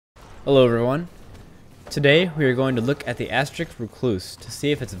Hello everyone. Today we are going to look at the Astrek Recluse to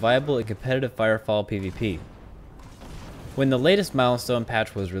see if it's viable in competitive Firefall PvP. When the latest milestone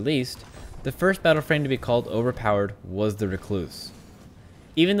patch was released, the first battle frame to be called overpowered was the Recluse.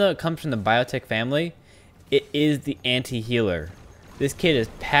 Even though it comes from the biotech family, it is the anti-healer. This kit is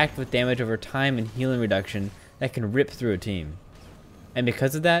packed with damage over time and healing reduction that can rip through a team. And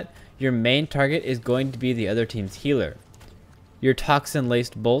because of that, your main target is going to be the other team's healer. Your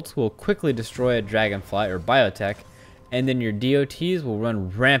toxin-laced bolts will quickly destroy a dragonfly or biotech, and then your DOTs will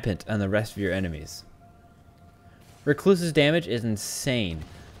run rampant on the rest of your enemies. Recluse's damage is insane,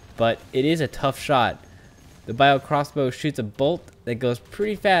 but it is a tough shot. The bio crossbow shoots a bolt that goes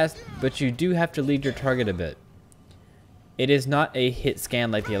pretty fast, but you do have to lead your target a bit. It is not a hit scan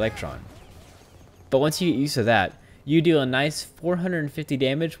like the Electron. But once you get used to that, you deal a nice 450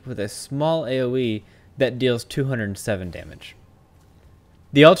 damage with a small AoE that deals 207 damage.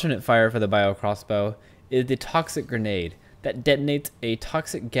 The alternate fire for the bio crossbow is the toxic grenade that detonates a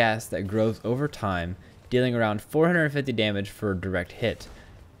toxic gas that grows over time, dealing around 450 damage for a direct hit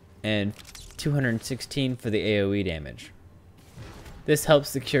and 216 for the AoE damage. This helps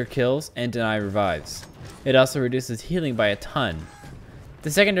secure kills and deny revives. It also reduces healing by a ton.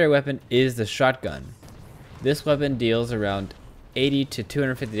 The secondary weapon is the shotgun. This weapon deals around 80 to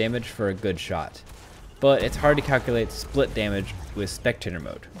 250 damage for a good shot, but it's hard to calculate split damage with spectator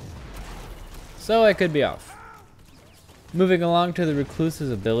mode, so I could be off. Moving along to the Recluse's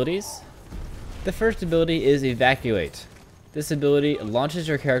abilities. The first ability is Evacuate. This ability launches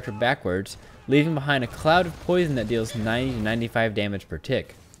your character backwards, leaving behind a cloud of poison that deals 90 to 95 damage per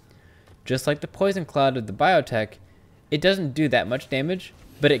tick. Just like the poison cloud of the biotech, it doesn't do that much damage,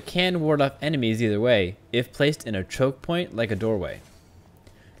 but it can ward off enemies either way, if placed in a choke point like a doorway.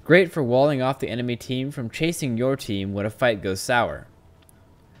 Great for walling off the enemy team from chasing your team when a fight goes sour.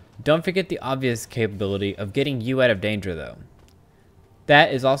 Don't forget the obvious capability of getting you out of danger though.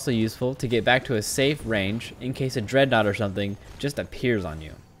 That is also useful to get back to a safe range in case a dreadnought or something just appears on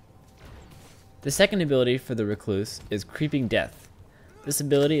you. The second ability for the Recluse is Creeping Death. This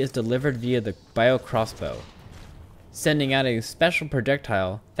ability is delivered via the bio crossbow, sending out a special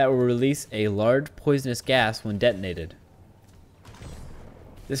projectile that will release a large poisonous gas when detonated.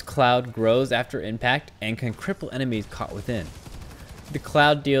 This cloud grows after impact and can cripple enemies caught within. The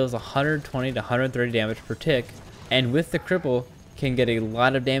cloud deals 120 to 130 damage per tick, and with the cripple can get a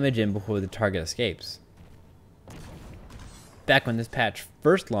lot of damage in before the target escapes. Back when this patch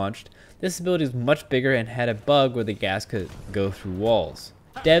first launched, this ability was much bigger and had a bug where the gas could go through walls.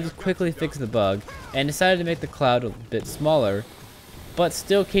 Devs quickly fixed the bug and decided to make the cloud a bit smaller, but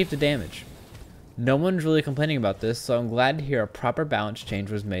still keep the damage. No one's really complaining about this, so I'm glad to hear a proper balance change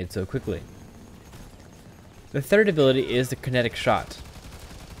was made so quickly. The third ability is the Kinetic Shot.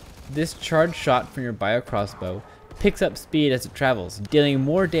 This charged shot from your bio crossbow picks up speed as it travels, dealing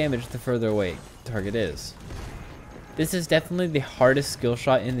more damage the further away the target is. This is definitely the hardest skill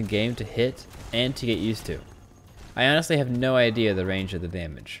shot in the game to hit and to get used to. I honestly have no idea the range of the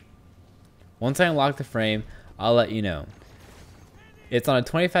damage. Once I unlock the frame, I'll let you know. It's on a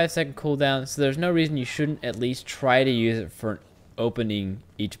 25-second cooldown, so there's no reason you shouldn't at least try to use it for opening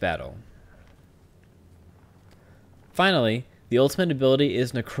each battle. Finally, the ultimate ability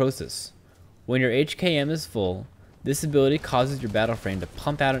is Necrosis. When your HKM is full, this ability causes your battle frame to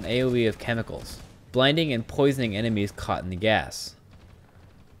pump out an AoE of chemicals, blinding and poisoning enemies caught in the gas.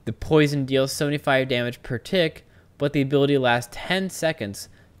 The poison deals 75 damage per tick, but the ability lasts 10 seconds,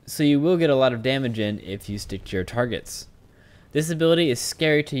 so you will get a lot of damage in if you stick to your targets. This ability is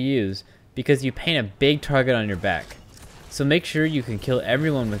scary to use because you paint a big target on your back, so make sure you can kill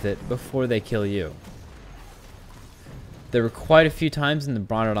everyone with it before they kill you. There were quite a few times in the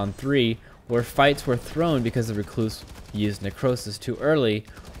Bronodon 3 where fights were thrown because the Recluse used Necrosis too early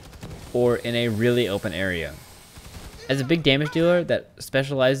or in a really open area. As a big damage dealer that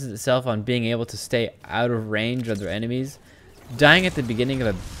specializes itself on being able to stay out of range of their enemies, dying at the beginning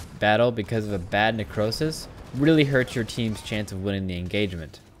of a battle because of a bad Necrosis really hurts your team's chance of winning the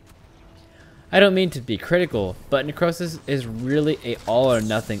engagement. I don't mean to be critical, but Necrosis is really a all or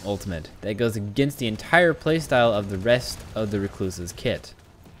nothing ultimate that goes against the entire playstyle of the rest of the Recluse's kit.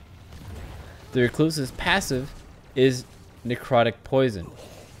 The Recluse's passive is Necrotic Poison.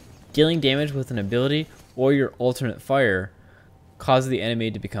 Dealing damage with an ability or your alternate fire causes the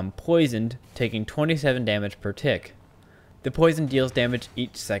enemy to become poisoned, taking 27 damage per tick. The poison deals damage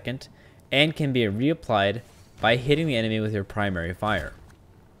each second and can be reapplied by hitting the enemy with your primary fire.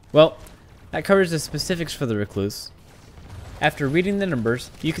 Well, that covers the specifics for the Recluse. After reading the numbers,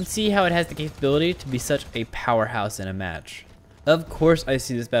 you can see how it has the capability to be such a powerhouse in a match. Of course I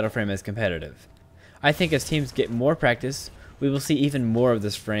see this battle frame as competitive. I think as teams get more practice, we will see even more of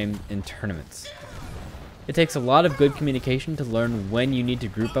this frame in tournaments. It takes a lot of good communication to learn when you need to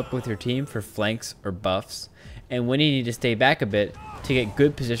group up with your team for flanks or buffs, and when you need to stay back a bit to get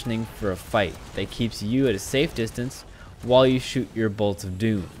good positioning for a fight that keeps you at a safe distance while you shoot your bolts of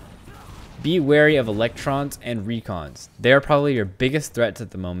doom. Be wary of electrons and recons. They are probably your biggest threats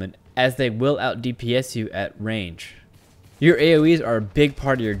at the moment, as they will out DPS you at range. Your AoEs are a big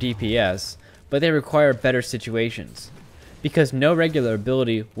part of your DPS, but they require better situations, because no regular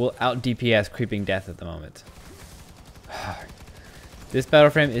ability will out DPS creeping death at the moment. This battle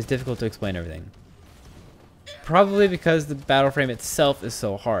frame is difficult to explain everything. Probably because the battle frame itself is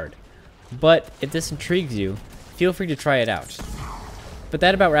so hard. But if this intrigues you, feel free to try it out. But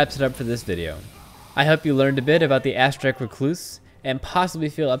that about wraps it up for this video. I hope you learned a bit about the Astrek Recluse and possibly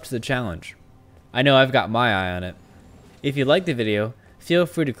feel up to the challenge. I know I've got my eye on it. If you liked the video, feel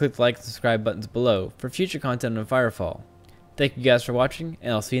free to click the like and subscribe buttons below for future content on Firefall. Thank you guys for watching,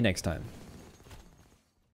 and I'll see you next time.